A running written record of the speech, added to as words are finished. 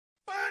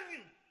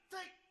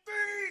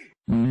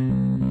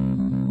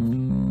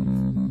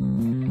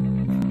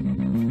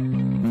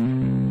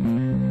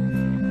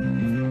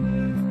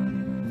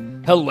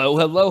Hello,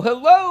 hello,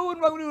 hello, and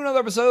welcome to another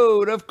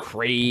episode of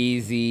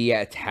Crazy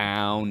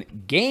Town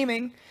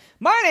Gaming.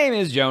 My name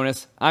is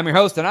Jonas. I'm your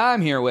host, and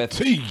I'm here with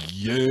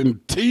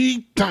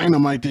TNT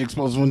Dinomight, the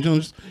explosive one.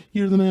 Jonas,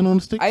 you're the man on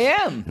the stick. I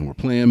am. And we're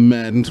playing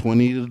Madden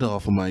 20, the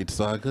Dinomight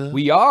saga.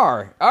 We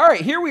are. All right,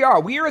 here we are.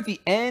 We are at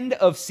the end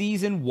of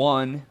Season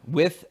 1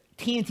 with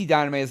TNT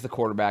Dinomight as the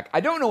quarterback.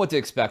 I don't know what to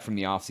expect from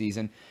the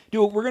offseason.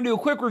 We're going to do a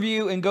quick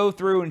review and go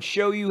through and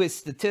show you his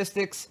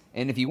statistics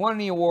and if he won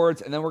any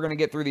awards, and then we're going to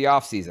get through the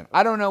offseason.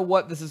 I don't know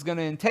what this is going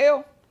to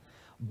entail,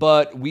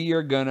 but we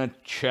are going to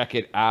check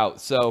it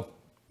out. So,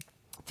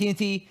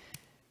 TNT,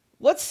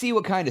 let's see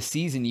what kind of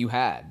season you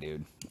had,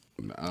 dude.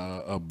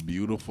 A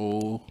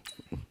beautiful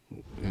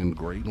and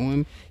great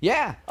one.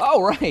 Yeah.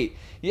 Oh, right.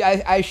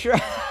 Yeah, I sure.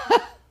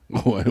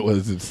 What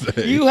does it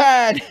say? You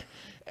had,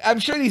 I'm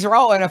sure these are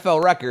all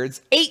NFL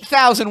records,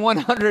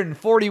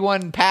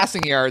 8,141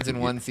 passing yards in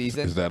one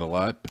season. Is that a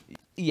lot?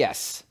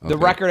 Yes. Okay. The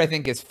record, I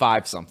think, is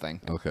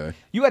 5-something. Okay.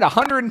 You had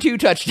 102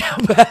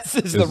 touchdown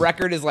passes. The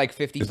record is like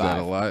 55. Is that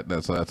a lot?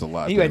 That's a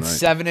lot. You had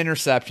 7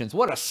 interceptions.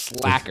 What a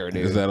slacker,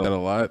 dude. Is that a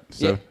lot?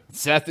 Yeah.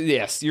 Seth,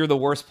 yes, you're the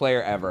worst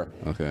player ever.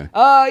 Okay.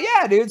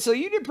 Yeah, dude. So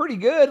you did pretty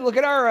good. Look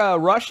at our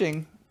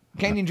rushing.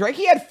 Kenyon Drake,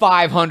 he had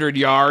 500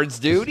 yards,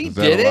 dude. He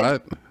did it.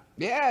 Lot?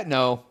 Yeah,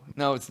 no,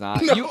 it's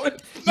not. No, you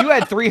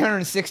had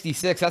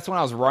 366. That's when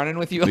I was running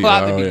with you a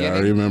lot at the beginning. Yeah, I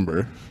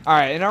remember. All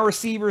right, and our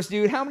receivers,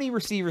 dude. How many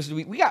receivers do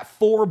we got?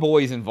 4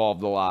 boys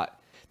involved a lot.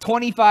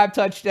 25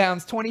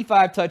 touchdowns,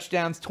 25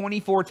 touchdowns,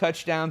 24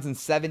 touchdowns, and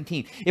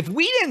 17. If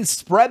we didn't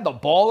spread the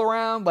ball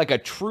around like a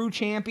true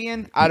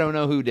champion, I don't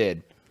know who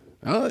did.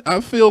 I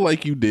feel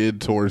like you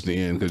did towards the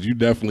end because you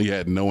definitely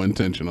had no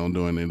intention on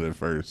doing it at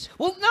first.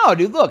 Well, no,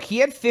 dude. Look, he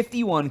had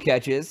 51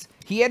 catches.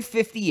 He had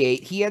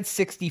 58. He had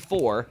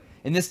 64.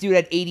 And this dude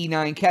had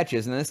 89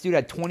 catches. And this dude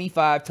had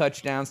 25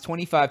 touchdowns,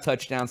 25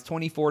 touchdowns,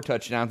 24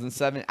 touchdowns, and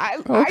 7. I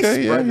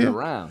spread it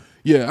around.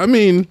 Yeah, I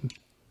mean,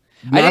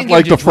 not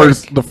like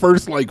the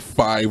first like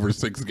 5 or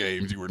 6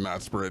 games you were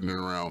not spreading it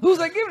around. Who's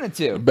I giving it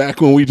to? Back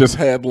when we just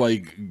had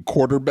like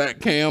quarterback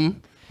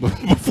cam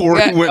before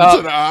he went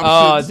to the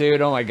options. Oh,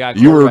 dude, oh my God.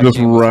 You were just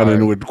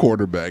running with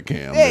quarterback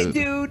cam. Hey,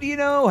 dude,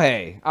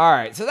 hey. All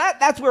right, so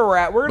that's where we're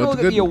at. We're going to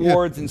look at the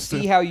awards and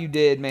see how you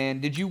did,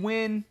 man. Did you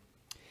win?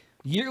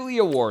 Yearly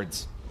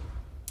awards.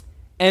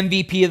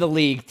 MVP of the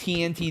league,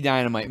 TNT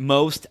Dinomight.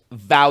 Most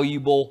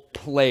valuable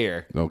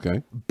player.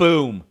 Okay.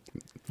 Boom.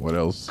 What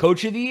else?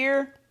 Coach of the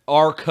year?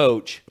 Our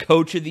coach.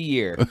 Coach of the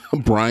year.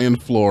 Brian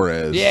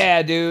Flores.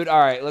 Yeah, dude. All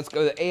right, let's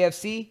go to the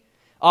AFC.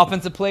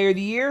 Offensive player of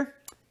the year?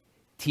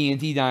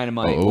 TNT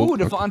Dinomight. Ooh,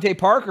 Devontae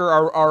Parker,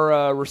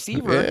 our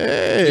receiver.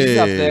 Hey, he's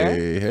up there.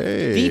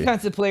 Hey.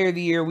 Defensive player of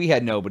the year, we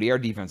had nobody. Our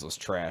defense was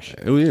trash.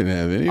 We didn't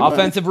have any.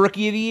 Offensive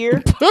rookie of the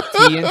year,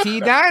 TNT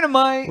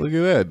Dinomight. Look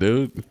at that,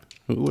 dude.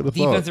 Who would have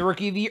thought? Defensive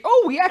rookie of the year.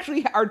 Oh, we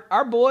actually,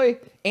 our boy,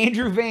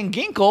 Andrew Van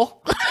Ginkel.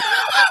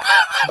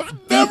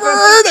 Never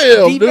heard of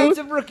him,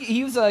 defensive dude. rookie.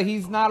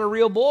 He's not a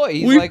real boy.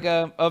 He's like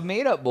a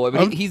made-up boy.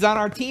 But he's on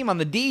our team on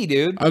the D,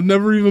 dude. I've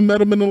never even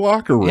met him in the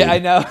locker room. Yeah, I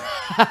know.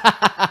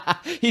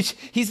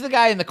 he's the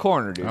guy in the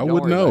corner, dude. I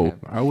would know.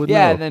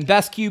 Yeah, and then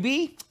best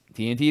QB,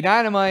 TNT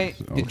Dinomight.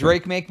 Okay. Did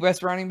Drake make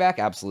best running back?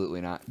 Absolutely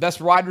not.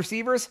 Best wide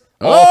receivers?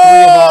 All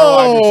 3 of our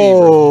wide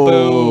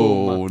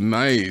receivers. Boom.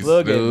 Nice.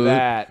 Look at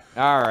that.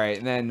 All right,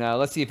 and then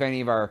let's see if any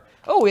of our.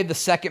 Oh, we had the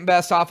second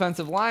best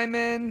offensive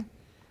lineman.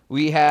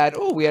 We had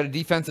a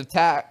defensive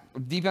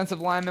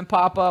lineman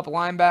pop up,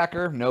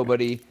 linebacker,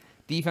 nobody.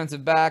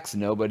 Defensive backs,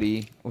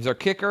 nobody. Was our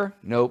kicker?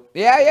 Nope.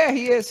 Yeah,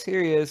 he is.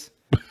 Here he is.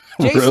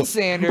 Jason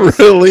Sanders.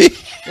 Really?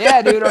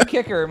 Yeah, dude, our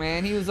kicker,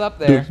 man. He was up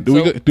there.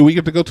 Do we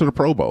get to go to the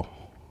Pro Bowl?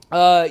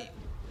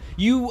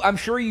 I'm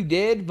sure you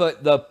did,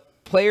 but the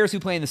players who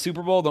play in the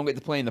Super Bowl don't get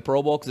to play in the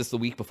Pro Bowl because it's the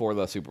week before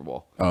the Super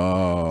Bowl.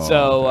 Oh.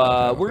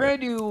 So we're gonna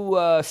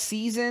do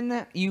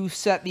season. You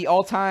set the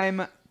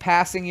all-time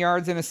passing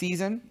yards in a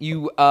season.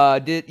 You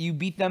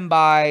beat them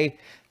by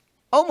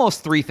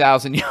almost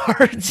 3,000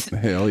 yards.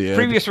 Hell yeah.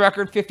 Previous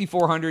record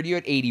 5,400. You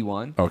had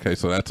 81. Okay,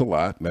 so that's a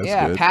lot. That's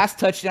good. Pass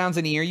touchdowns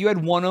in a year. You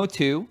had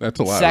 102. That's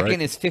a lot. Second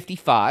is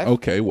 55.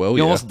 Okay, well,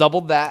 you almost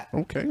doubled that.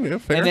 Okay, yeah,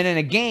 fair. And then in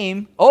a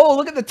game,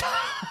 look at the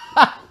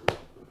top.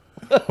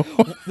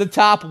 The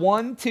top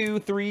 1, 2,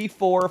 3,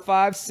 4,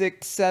 5,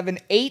 6, 7,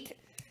 8.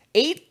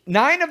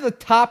 9 of the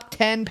top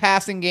 10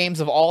 passing games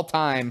of all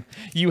time,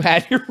 you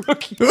had your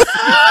rookie.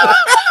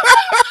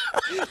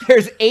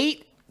 There's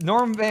 8,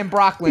 Norm Van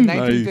Brocklin,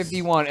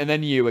 1951, and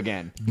then you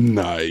again.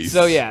 Nice.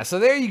 So, yeah, so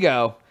there you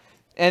go.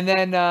 And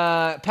then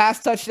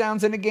pass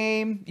touchdowns in a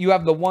game, you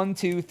have the 1,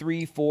 2,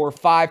 3, 4,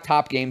 5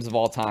 top games of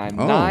all time.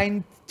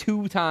 9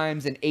 2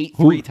 times and 8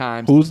 3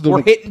 times.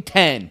 We're hitting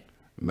 10.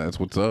 That's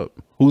what's up.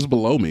 Who's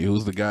below me?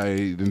 Who's the guy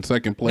in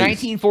second place?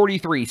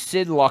 1943,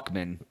 Sid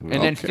Luckman.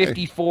 And then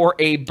 54,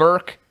 A.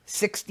 Burke.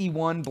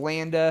 61,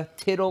 Blanda.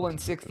 Tittle in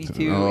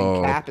 62,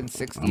 and Cap in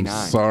 69.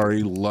 I'm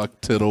sorry,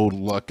 Luck, Tittle,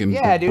 Luck, and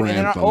yeah, dude. And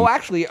then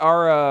actually,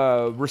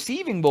 our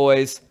receiving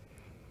boys,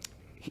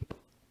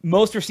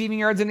 most receiving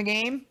yards in a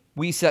game,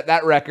 we set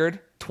that record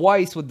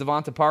twice with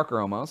Devonta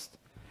Parker almost.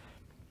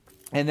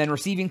 And then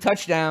receiving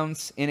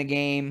touchdowns in a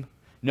game,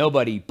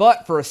 nobody.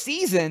 But for a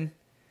season,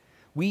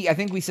 I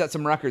think we set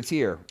some records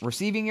here.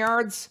 Receiving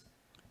yards,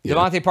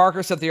 Devontae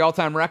Parker set the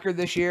all-time record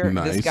this year.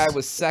 Nice. This guy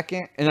was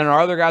second. And then our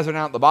other guys are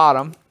down at the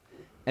bottom.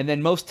 And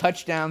then most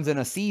touchdowns in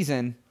a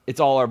season,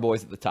 it's all our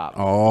boys at the top.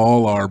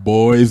 All our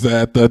boys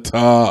at the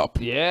top.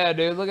 Yeah,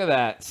 dude, look at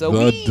that. So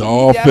the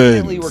Dolphins.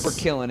 Definitely we're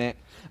killing it.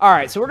 All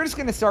right, so we're just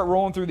going to start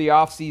rolling through the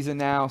offseason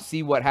now,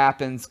 see what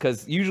happens,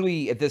 because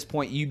usually at this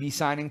point you'd be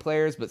signing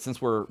players, but since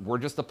we're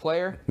just a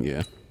player,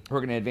 we're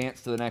going to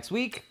advance to the next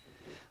week.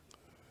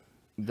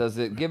 Does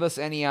it give us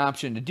any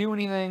option to do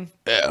anything?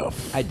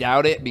 F. I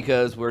doubt it,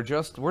 because we're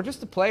just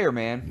a player,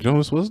 man.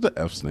 Jonas, what does the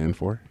F stand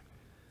for?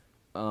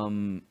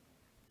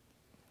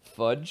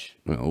 Fudge.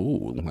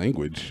 Oh,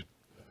 language.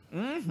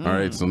 Mm-hmm. All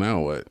right, so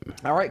now what?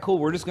 All right, cool.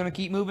 We're just going to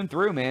keep moving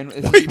through, man.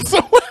 Wait, so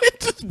it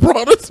just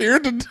brought us here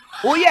to...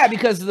 Well, yeah,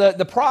 because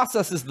the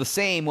process is the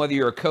same whether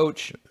you're a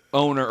coach,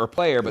 owner, or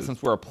player, but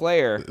since we're a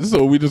player...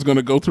 So we're just going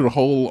to go through the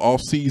whole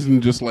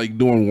offseason just like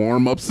doing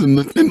warm-ups in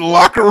the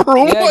locker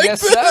room? Yeah, like I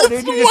guess so,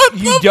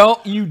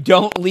 dude. You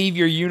don't leave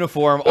your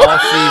uniform all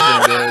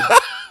season, dude.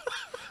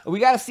 We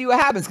got to see what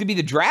happens. It's going to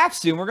be the draft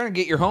soon. We're going to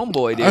get your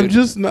homeboy, dude. I'm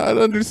just not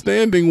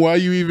understanding why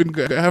you even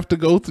have to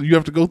go through. You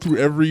have to go through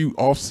every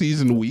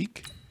off-season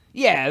week.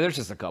 Yeah, there's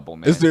just a couple,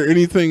 man. Is there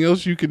anything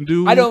else you can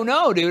do? I don't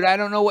know, dude. I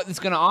don't know what it's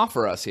going to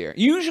offer us here.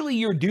 Usually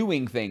you're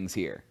doing things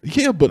here.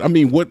 Yeah, but I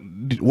mean,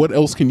 what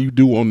else can you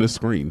do on this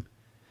screen?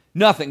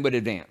 Nothing but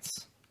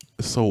advance.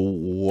 So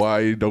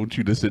why don't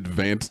you just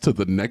advance to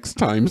the next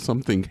time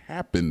something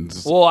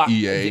happens, well,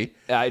 EA?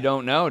 I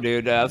don't know,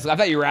 dude. I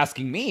thought you were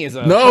asking me.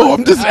 No,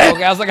 I'm just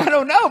okay, I was like, I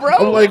don't know, bro.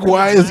 I'm like,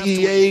 why is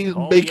EA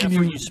making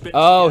you...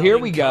 Oh, here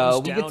we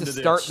go. We get to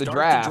start the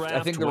draft.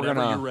 I think that we're going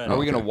to... Are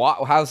we going to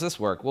watch? How does this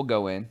work? We'll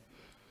go in.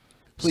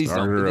 Please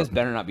don't. This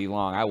better not be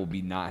long. I will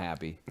be not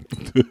happy.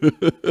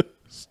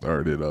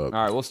 Start it up.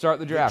 All right, we'll start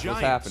the draft. What's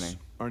happening?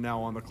 Are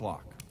now on the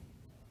clock.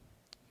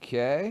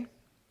 Okay.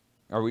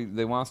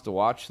 They want us to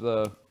watch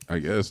the... I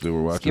guess they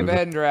were watching. Skip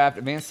ahead and draft.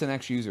 Advance to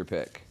next user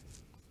pick.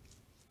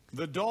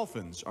 The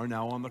Dolphins are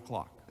now on the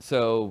clock.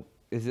 So,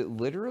 is it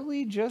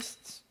literally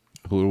just...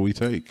 Who do we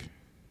take?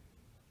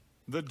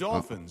 The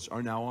Dolphins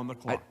are now on the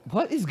clock.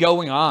 What is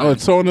going on? Oh,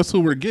 it's showing us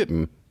who we're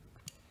getting.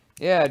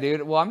 Yeah,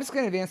 dude. Well, I'm just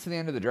going to advance to the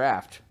end of the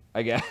draft,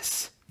 I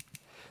guess.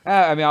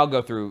 I mean, I'll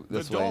go through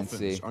this way and see.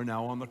 The Dolphins are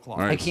now on the clock.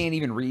 Right. I can't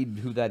even read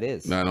who that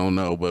is. I don't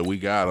know, but we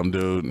got him,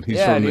 dude. He's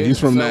dude.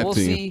 From that we'll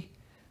team. See.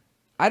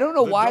 I don't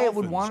know why it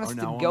would Dolphins want us are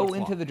to now go on the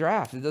into clock. the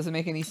draft. It doesn't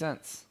make any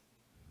sense.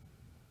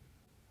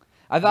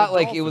 I thought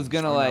like it was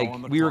Dolphins gonna are now like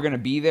on the we were clock. gonna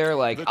be there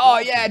like, The oh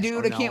yeah, Dolphins dude,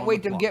 are I now can't on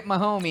wait the to clock. get my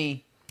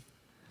homie.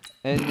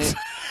 And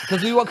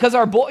because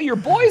your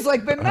boy's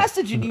like been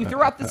messaging you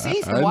throughout the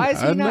season. Why is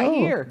he not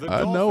here? The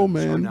I know,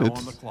 Dolphins are man. now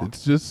on the clock.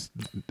 It's just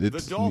The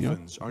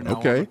Dolphins are now on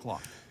okay. the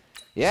clock.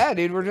 Yeah,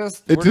 dude, we're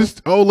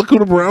just. Oh, look who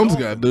the Browns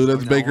got, Dolphins dude. are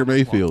That's now Baker on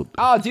the clock. Mayfield.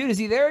 Oh, dude, is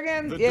he there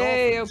again? The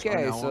Yay! Dolphins are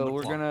Okay, now on so the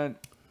we're clock. gonna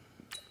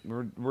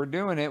we're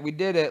doing it. We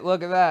did it.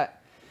 Look at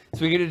that.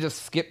 So we get to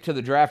just skip to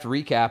the draft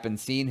recap and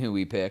seeing who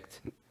we picked.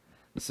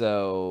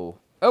 So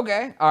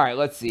okay, all right.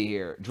 Let's see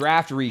here.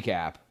 Draft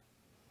recap.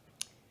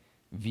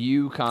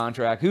 View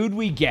contract. Who'd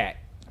we get?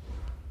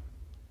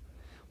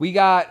 We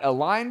got a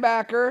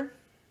linebacker,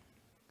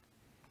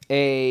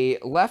 a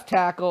left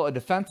tackle, a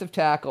defensive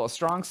tackle, a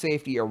strong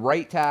safety, a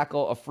right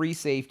tackle, a free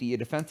safety, a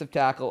defensive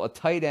tackle, a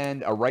tight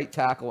end, a right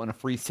tackle, and a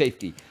free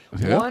safety.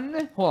 Yeah.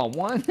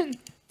 1,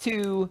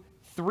 2,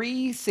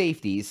 3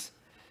 safeties.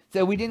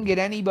 So we didn't get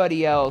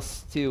anybody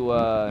else to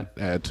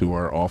Add to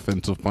our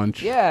offensive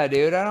punch. Yeah,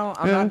 dude.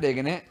 I'm not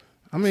digging it.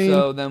 I mean,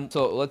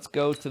 so let's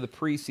go to the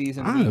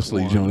preseason.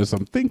 Honestly, week 1. Jonas,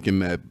 I'm thinking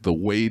that the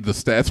way the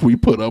stats we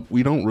put up,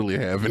 we don't really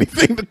have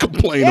anything to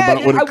complain Yeah, about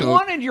dude, when it I comes.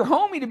 wanted your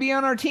homie to be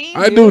on our team.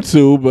 I dude. do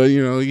too, but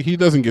you know he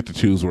doesn't get to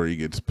choose where he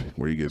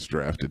gets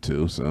drafted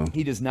to. So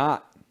He does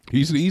not.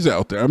 he's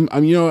out there.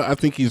 I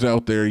think he's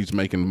out there. He's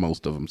making the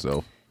most of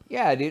himself.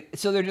 Yeah, dude.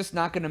 So they're just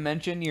not going to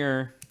mention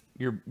your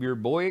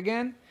boy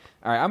again?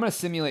 All right, I'm going to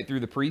simulate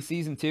through the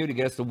preseason, too, to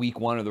get us to week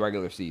 1 of the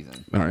regular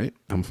season. All right,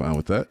 I'm fine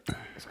with that.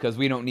 Because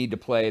we don't need to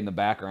play in the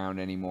background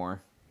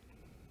anymore.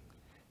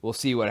 We'll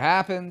see what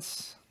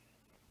happens.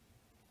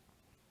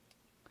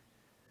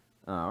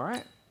 All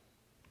right.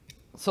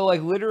 So,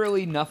 like,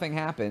 literally nothing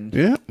happened.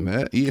 Yeah,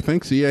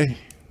 thanks, EA.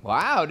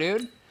 Wow,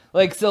 dude.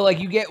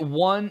 You get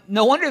one.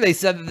 No wonder they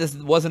said that this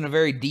wasn't a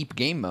very deep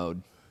game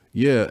mode.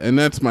 Yeah, and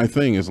that's my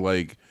thing is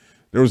like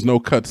there was no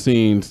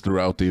cutscenes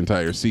throughout the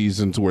entire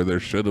seasons where there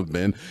should have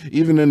been.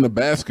 Even in the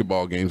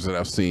basketball games that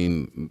I've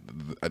seen,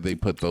 they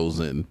put those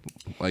in.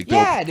 Like,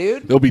 yeah,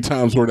 dude. There'll be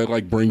times where they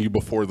like bring you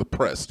before the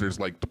press. There's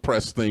like the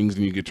press things,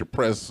 and you get your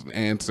press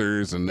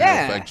answers, and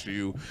that affects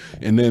you.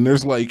 And then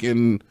there's like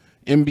in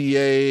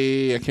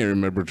NBA, I can't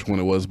remember which one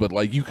it was, but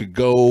like you could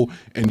go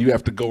and you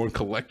have to go and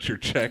collect your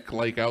check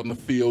like out in the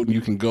field, and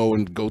you can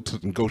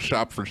go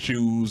shop for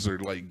shoes or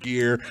like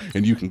gear,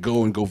 and you can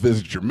go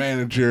visit your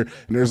manager,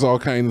 and there's all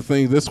kinds of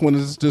things. This one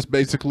is just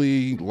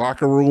basically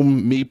locker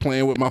room, me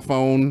playing with my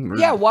phone.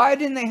 Yeah, why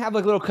didn't they have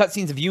like little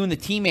cutscenes of you and the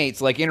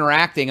teammates like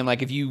interacting, and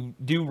like if you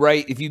do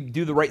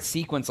the right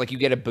sequence, like you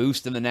get a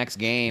boost in the next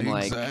game.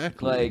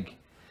 Exactly.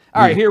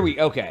 All right, here we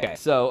okay.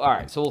 So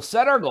we'll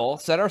set our goal,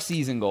 set our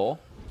season goal,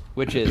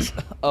 which is,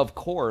 of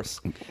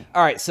course.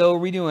 All right, so are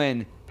we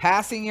doing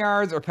passing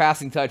yards or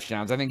passing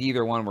touchdowns? I think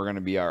either one we're going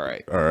to be all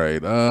right. All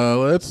right,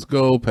 let's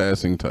go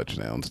passing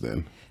touchdowns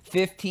then.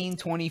 15,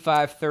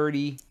 25,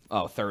 30.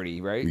 Oh,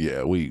 30, right?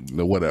 Yeah,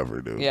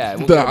 whatever, dude. Yeah,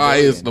 we'll the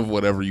highest of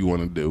whatever you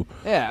want to do.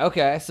 Yeah,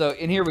 okay. So,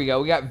 and here we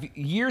go. We got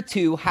year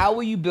 2. How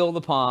will you build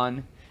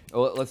upon?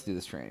 Oh, let's do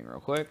this training real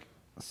quick.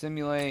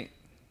 Simulate.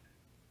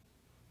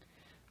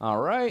 All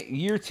right,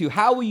 year 2.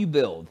 How will you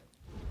build?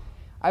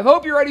 I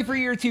hope you're ready for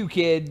year 2,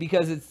 kid,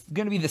 because it's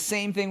going to be the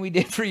same thing we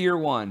did for year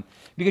 1.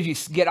 Because you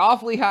get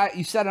awfully high,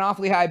 you set an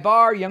awfully high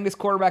bar, youngest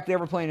quarterback to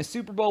ever play in a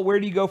Super Bowl. Where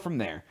do you go from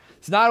there?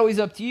 It's not always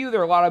up to you. There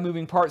are a lot of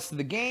moving parts to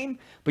the game,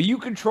 but you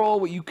control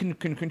what you can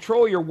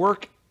control your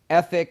work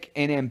ethic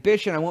and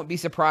ambition. I won't be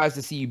surprised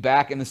to see you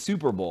back in the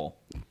Super Bowl.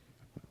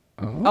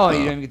 Oh, you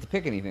don't even get to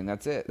pick anything.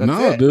 That's it. That's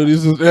no, it.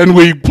 dude. And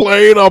we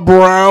played the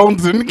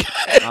Browns in game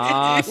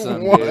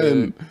Awesome, 1.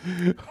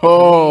 dude.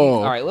 Oh.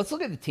 All right, let's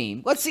look at the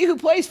team. Let's see who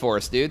plays for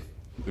us, dude.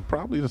 They're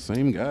probably the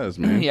same guys,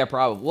 man. Yeah,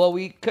 probably. Well,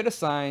 we could have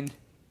signed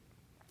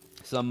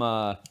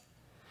some,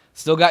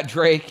 still got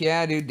Drake.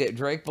 Yeah, dude,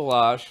 Drake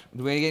Balash.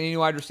 Do we get any new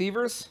wide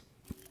receivers?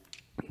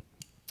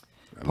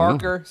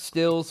 Parker,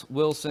 Stills,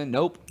 Wilson,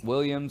 nope,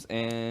 Williams,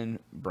 and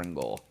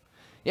Bringle.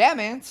 Yeah,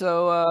 man,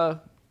 so,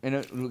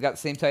 and we got the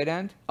same tight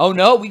end? Oh,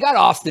 no, we got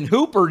Austin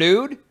Hooper,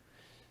 dude.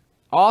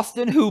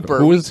 Austin Hooper.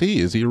 Who is he?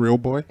 Is he a real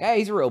boy? Yeah,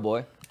 he's a real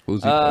boy.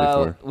 Who's he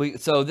play for?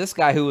 So this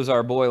guy who was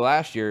our boy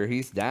last year,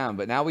 he's down.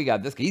 But now we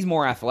got this guy. He's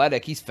more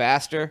athletic. He's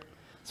faster.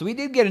 So we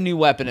did get a new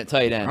weapon at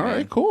tight end. All man.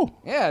 right, cool.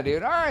 Yeah,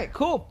 dude. All right,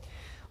 cool.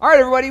 All right,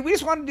 everybody. We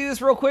just wanted to do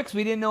this real quick because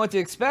we didn't know what to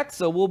expect.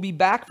 So we'll be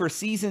back for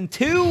Season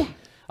 2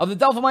 of the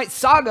Delphamite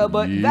Saga.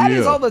 But that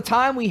is all the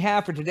time we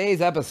have for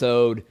today's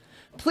episode.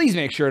 Please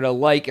make sure to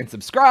like and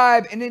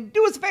subscribe. And then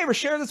do us a favor,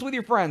 share this with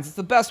your friends. It's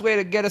the best way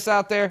to get us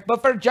out there.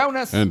 But for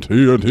Jonas and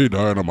TNT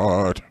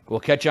Dinomight,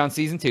 we'll catch you on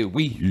Season 2.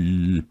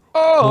 We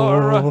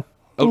are...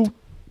 Oh.